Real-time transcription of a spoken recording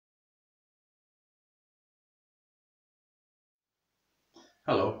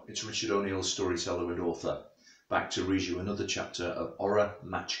Hello, it's Richard O'Neill, storyteller and author, back to read you another chapter of Ora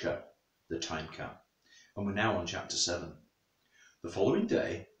Matchka, the Time Cat, and we're now on chapter 7. The following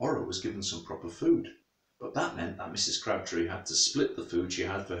day, Ora was given some proper food, but that meant that Mrs. Crabtree had to split the food she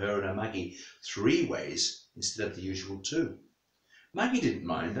had for her and her Maggie 3 ways instead of the usual 2. Maggie didn't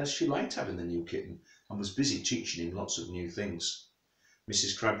mind, as she liked having the new kitten and was busy teaching him lots of new things.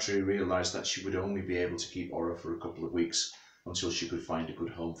 Mrs. Crabtree realised that she would only be able to keep Ora for a couple of weeks until she could find a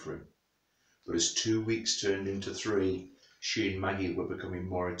good home for him. But as 2 weeks turned into 3, she and Maggie were becoming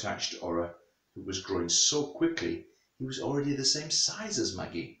more attached to Ora, who was growing so quickly he was already the same size as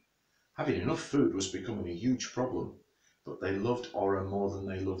Maggie. Having enough food was becoming a huge problem, but they loved Ora more than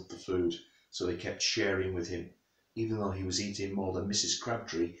they loved the food, so they kept sharing with him, even though he was eating more than Mrs.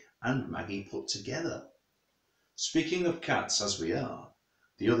 Crabtree and Maggie put together. Speaking of cats as we are,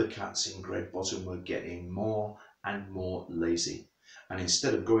 the other cats in Great Bottom were getting more and more lazy, and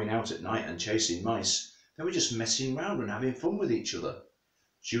instead of going out at night and chasing mice, they were just messing around and having fun with each other.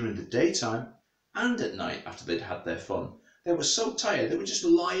 During the daytime and at night after they'd had their fun, they were so tired they were just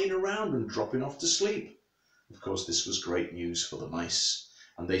lying around and dropping off to sleep. Of course, this was great news for the mice,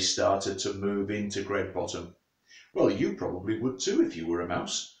 and they started to move into Great Bottom. Well, you probably would too if you were a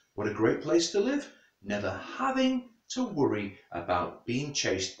mouse. What a great place to live, never having to worry about being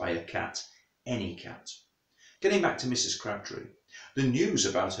chased by a cat, any cat. Getting back to Mrs. Crabtree, the news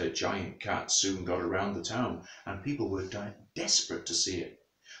about her giant cat soon got around the town, and people were desperate to see it.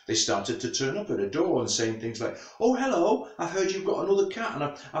 They started to turn up at her door and saying things like, "Oh, hello, I've heard you've got another cat and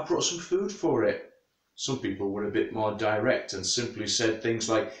I brought some food for it." Some people were a bit more direct and simply said things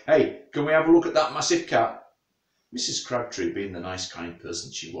like, "Hey, can we have a look at that massive cat?" Mrs. Crabtree, being the nice, kind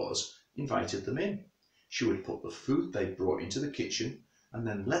person she was, invited them in. She would put the food they brought into the kitchen and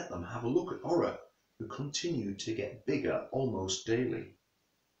then let them have a look at Ora, who continued to get bigger almost daily.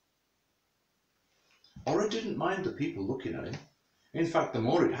 Ora didn't mind the people looking at him. In fact, the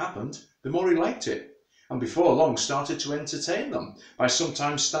more it happened, the more he liked it, and before long started to entertain them by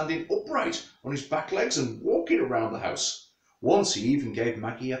sometimes standing upright on his back legs and walking around the house. Once he even gave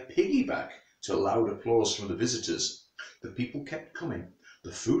Maggie a piggyback to loud applause from the visitors. The people kept coming,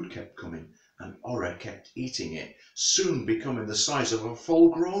 the food kept coming, and Ora kept eating it, soon becoming the size of a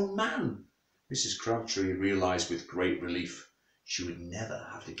full-grown man. Mrs. Crabtree realised with great relief she would never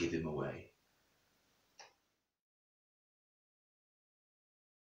have to give him away.